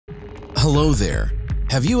Hello there.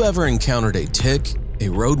 Have you ever encountered a tick, a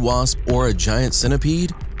road wasp, or a giant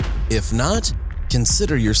centipede? If not,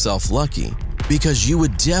 consider yourself lucky, because you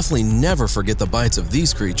would definitely never forget the bites of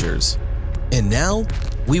these creatures. And now,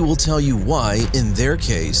 we will tell you why, in their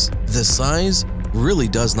case, the size really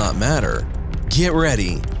does not matter. Get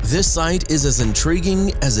ready, this sight is as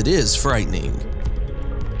intriguing as it is frightening.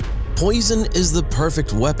 Poison is the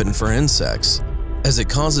perfect weapon for insects, as it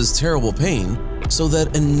causes terrible pain so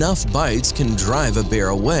that enough bites can drive a bear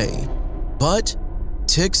away. But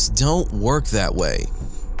ticks don't work that way.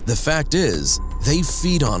 The fact is, they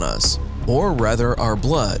feed on us, or rather our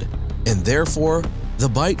blood, and therefore, the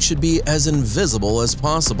bite should be as invisible as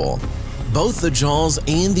possible. Both the jaws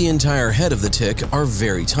and the entire head of the tick are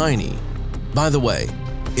very tiny. By the way,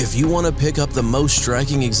 if you want to pick up the most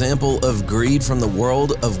striking example of greed from the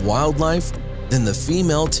world of wildlife, then the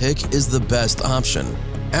female tick is the best option.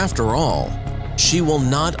 After all, she will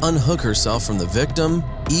not unhook herself from the victim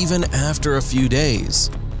even after a few days,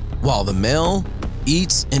 while the male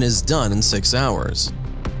eats and is done in 6 hours.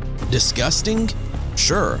 Disgusting?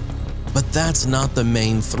 Sure, but that's not the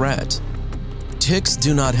main threat. Ticks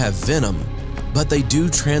do not have venom, but they do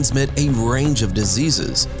transmit a range of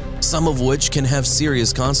diseases, some of which can have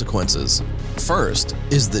serious consequences. First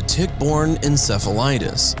is the tick-borne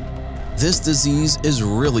encephalitis. This disease is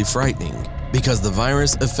really frightening because the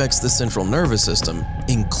virus affects the central nervous system,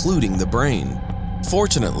 including the brain.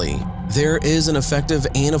 Fortunately, there is an effective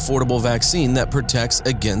and affordable vaccine that protects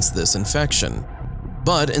against this infection.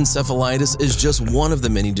 But encephalitis is just one of the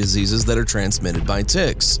many diseases that are transmitted by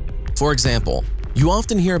ticks. For example, you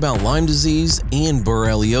often hear about Lyme disease and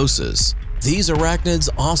borreliosis. These arachnids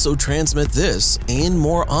also transmit this, and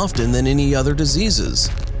more often than any other diseases.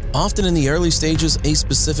 Often in the early stages, a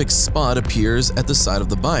specific spot appears at the site of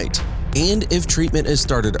the bite, and if treatment is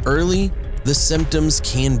started early, the symptoms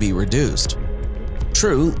can be reduced.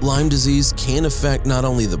 True, Lyme disease can affect not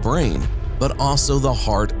only the brain, but also the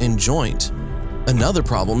heart and joint. Another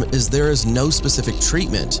problem is there is no specific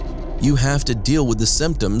treatment. You have to deal with the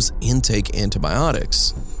symptoms and take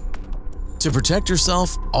antibiotics. To protect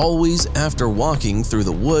yourself, always after walking through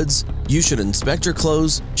the woods, you should inspect your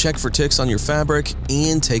clothes, check for ticks on your fabric,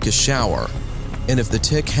 and take a shower. And if the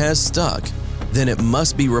tick has stuck, then it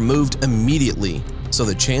must be removed immediately so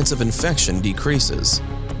the chance of infection decreases.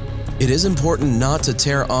 It is important not to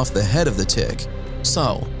tear off the head of the tick.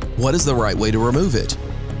 So, what is the right way to remove it?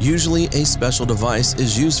 Usually a special device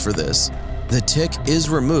is used for this. The tick is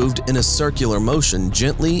removed in a circular motion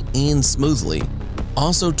gently and smoothly.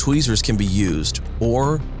 Also, tweezers can be used,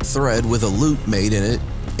 or thread with a loop made in it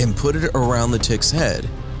and put it around the tick's head,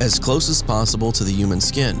 as close as possible to the human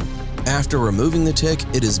skin. After removing the tick,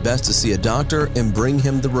 it is best to see a doctor and bring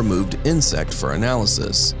him the removed insect for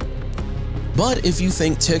analysis. But if you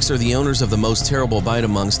think ticks are the owners of the most terrible bite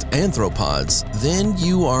amongst arthropods, then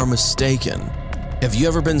you are mistaken. Have you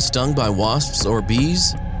ever been stung by wasps or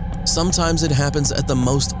bees? Sometimes it happens at the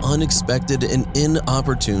most unexpected and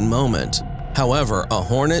inopportune moment. However, a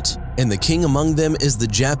hornet, and the king among them is the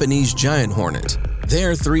Japanese giant hornet. They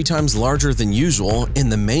are 3 times larger than usual,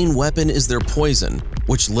 and the main weapon is their poison,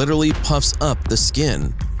 which literally puffs up the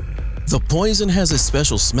skin. The poison has a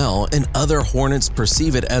special smell, and other hornets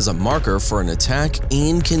perceive it as a marker for an attack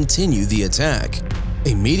and continue the attack.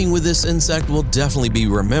 A meeting with this insect will definitely be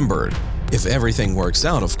remembered, if everything works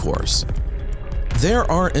out, of course. There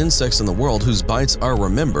are insects in the world whose bites are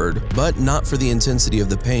remembered, but not for the intensity of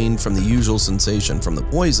the pain from the usual sensation from the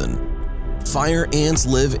poison. Fire ants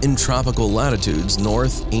live in tropical latitudes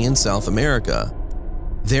North and South America.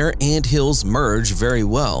 Their ant hills merge very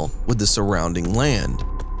well with the surrounding land.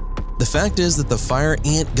 The fact is that the fire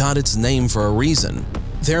ant got its name for a reason.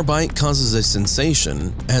 Their bite causes a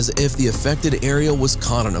sensation as if the affected area was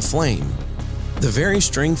caught in a flame. The very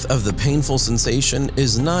strength of the painful sensation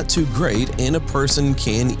is not too great, and a person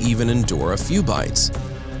can even endure a few bites.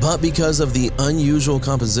 But because of the unusual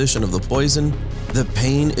composition of the poison, the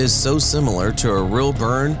pain is so similar to a real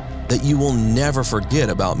burn that you will never forget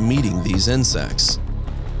about meeting these insects.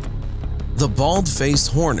 The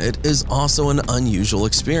bald-faced hornet is also an unusual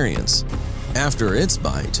experience. After its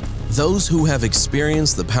bite, those who have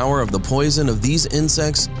experienced the power of the poison of these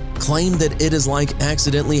insects claim that it is like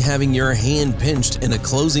accidentally having your hand pinched in a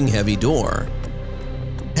closing heavy door.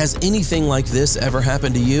 Has anything like this ever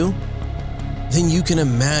happened to you? Then you can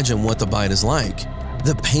imagine what the bite is like.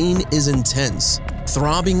 The pain is intense,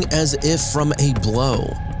 throbbing as if from a blow.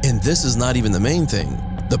 And this is not even the main thing.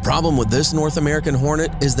 The problem with this North American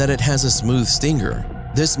hornet is that it has a smooth stinger.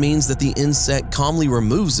 This means that the insect calmly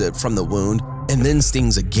removes it from the wound and then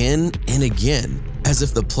stings again and again, as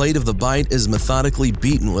if the blade of the bite is methodically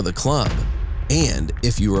beaten with a club. And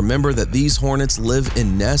if you remember that these hornets live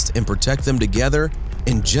in nests and protect them together,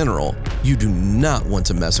 in general, you do not want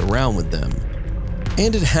to mess around with them.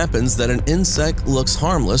 And it happens that an insect looks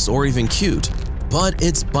harmless or even cute, but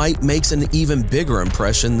its bite makes an even bigger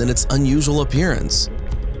impression than its unusual appearance.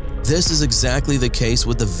 This is exactly the case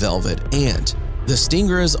with the velvet ant. The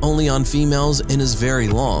stinger is only on females and is very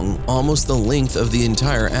long, almost the length of the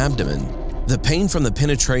entire abdomen. The pain from the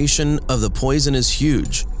penetration of the poison is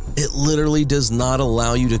huge. It literally does not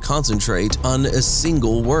allow you to concentrate on a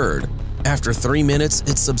single word. After 3 minutes,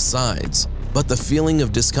 it subsides, but the feeling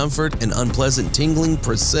of discomfort and unpleasant tingling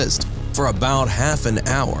persist for about half an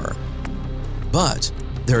hour. But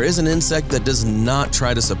there is an insect that does not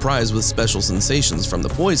try to surprise with special sensations from the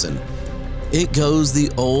poison. It goes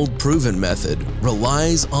the old proven method,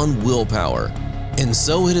 relies on willpower, and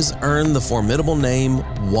so it has earned the formidable name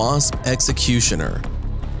wasp executioner.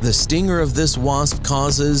 The stinger of this wasp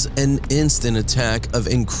causes an instant attack of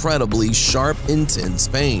incredibly sharp, intense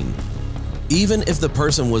pain. Even if the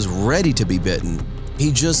person was ready to be bitten,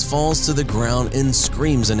 he just falls to the ground and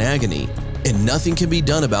screams in agony, and nothing can be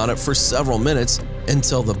done about it for several minutes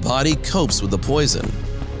until the body copes with the poison.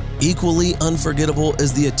 Equally unforgettable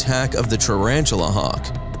is the attack of the tarantula hawk.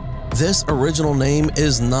 This original name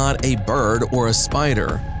is not a bird or a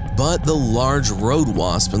spider, but the large road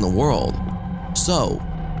wasp in the world. So,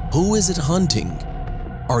 who is it hunting?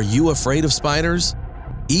 Are you afraid of spiders?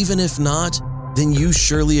 Even if not, then you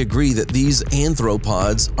surely agree that these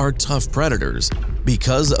arthropods are tough predators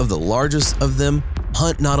because of the largest of them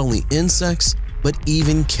hunt not only insects, but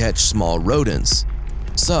even catch small rodents.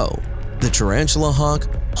 So, the tarantula hawk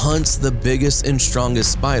hunts the biggest and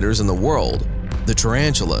strongest spiders in the world, the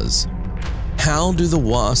tarantulas. How do the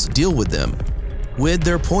wasps deal with them? With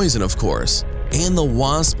their poison, of course. And the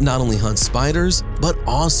wasp not only hunts spiders, but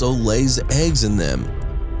also lays eggs in them.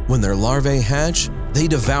 When their larvae hatch, they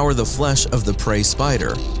devour the flesh of the prey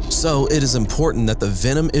spider, so it is important that the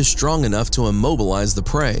venom is strong enough to immobilize the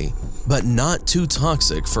prey, but not too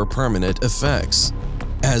toxic for permanent effects,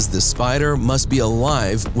 as the spider must be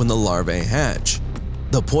alive when the larvae hatch.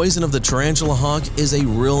 The poison of the tarantula hawk is a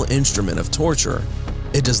real instrument of torture.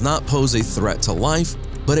 It does not pose a threat to life,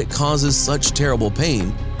 but it causes such terrible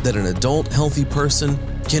pain that an adult healthy person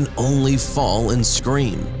can only fall and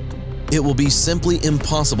scream. It will be simply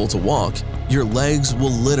impossible to walk. Your legs will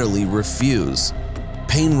literally refuse.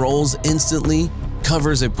 Pain rolls instantly,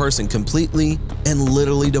 covers a person completely, and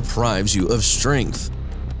literally deprives you of strength.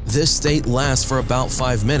 This state lasts for about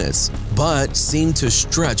 5 minutes, but seems to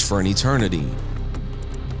stretch for an eternity.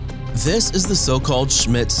 This is the so-called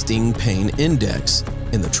Schmidt Sting Pain Index,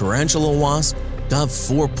 and the tarantula wasp got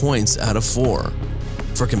 4 points out of 4.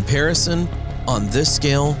 For comparison, on this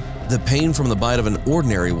scale, the pain from the bite of an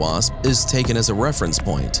ordinary wasp is taken as a reference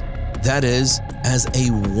point, that is, as a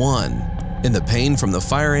 1, and the pain from the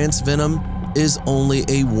fire ant's venom is only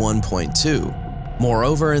a 1.2.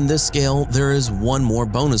 Moreover, in this scale, there is one more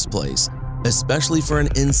bonus place, especially for an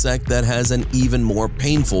insect that has an even more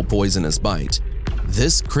painful poisonous bite.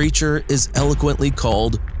 This creature is eloquently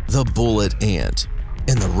called the bullet ant,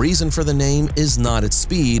 and the reason for the name is not its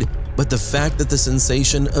speed, but the fact that the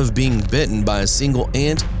sensation of being bitten by a single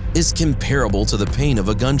ant is comparable to the pain of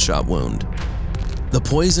a gunshot wound. The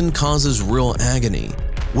poison causes real agony,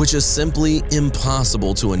 which is simply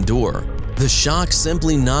impossible to endure. The shock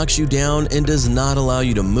simply knocks you down and does not allow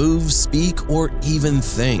you to move, speak, or even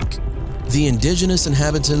think. The indigenous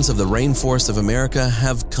inhabitants of the rainforest of America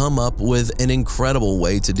have come up with an incredible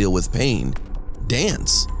way to deal with pain: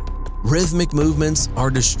 dance. Rhythmic movements are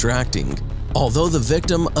distracting. Although the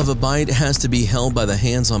victim of a bite has to be held by the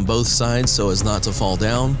hands on both sides so as not to fall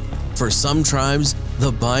down, for some tribes,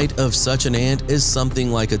 the bite of such an ant is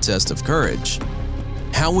something like a test of courage.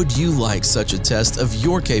 How would you like such a test of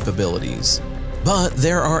your capabilities? But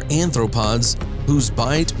there are arthropods whose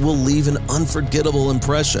bite will leave an unforgettable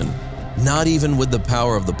impression, not even with the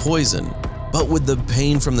power of the poison, but with the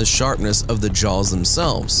pain from the sharpness of the jaws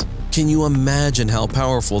themselves. Can you imagine how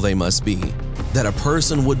powerful they must be, that a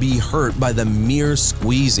person would be hurt by the mere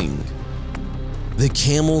squeezing? The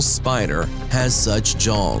camel spider has such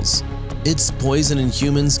jaws. Its poison in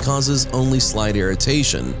humans causes only slight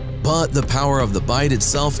irritation, but the power of the bite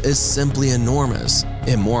itself is simply enormous.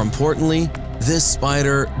 And more importantly, this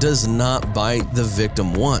spider does not bite the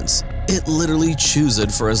victim once. It literally chews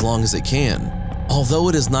it for as long as it can. Although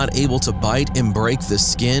it is not able to bite and break the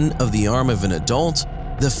skin of the arm of an adult,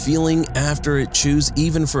 the feeling after it chews,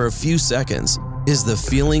 even for a few seconds, is the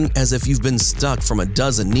feeling as if you've been stuck from a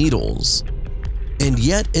dozen needles. And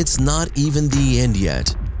yet it's not even the end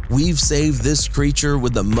yet. We've saved this creature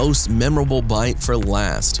with the most memorable bite for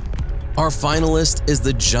last. Our finalist is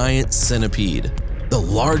the giant centipede, the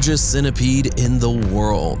largest centipede in the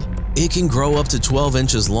world. It can grow up to 12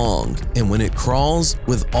 inches long, and when it crawls,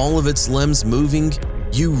 with all of its limbs moving,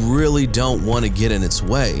 you really don't want to get in its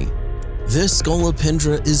way. This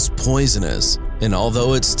scolopendra is poisonous, and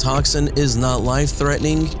although its toxin is not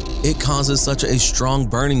life-threatening, it causes such a strong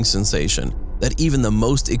burning sensation that even the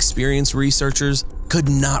most experienced researchers could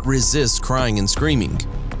not resist crying and screaming,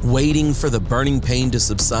 waiting for the burning pain to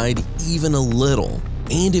subside even a little.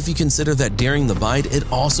 And if you consider that during the bite, it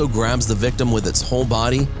also grabs the victim with its whole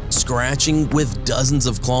body, scratching with dozens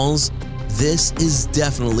of claws, this is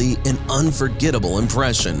definitely an unforgettable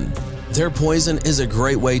impression. Their poison is a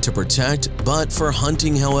great way to protect, but for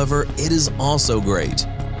hunting, however, it is also great.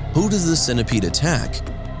 Who does the centipede attack?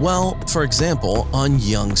 Well, for example, on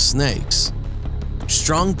young snakes.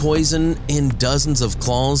 Strong poison and dozens of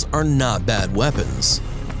claws are not bad weapons.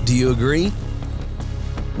 Do you agree?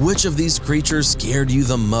 Which of these creatures scared you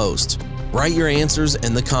the most? Write your answers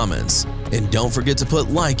in the comments, and don't forget to put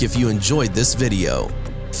like if you enjoyed this video.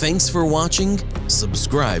 Thanks for watching,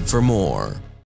 subscribe for more.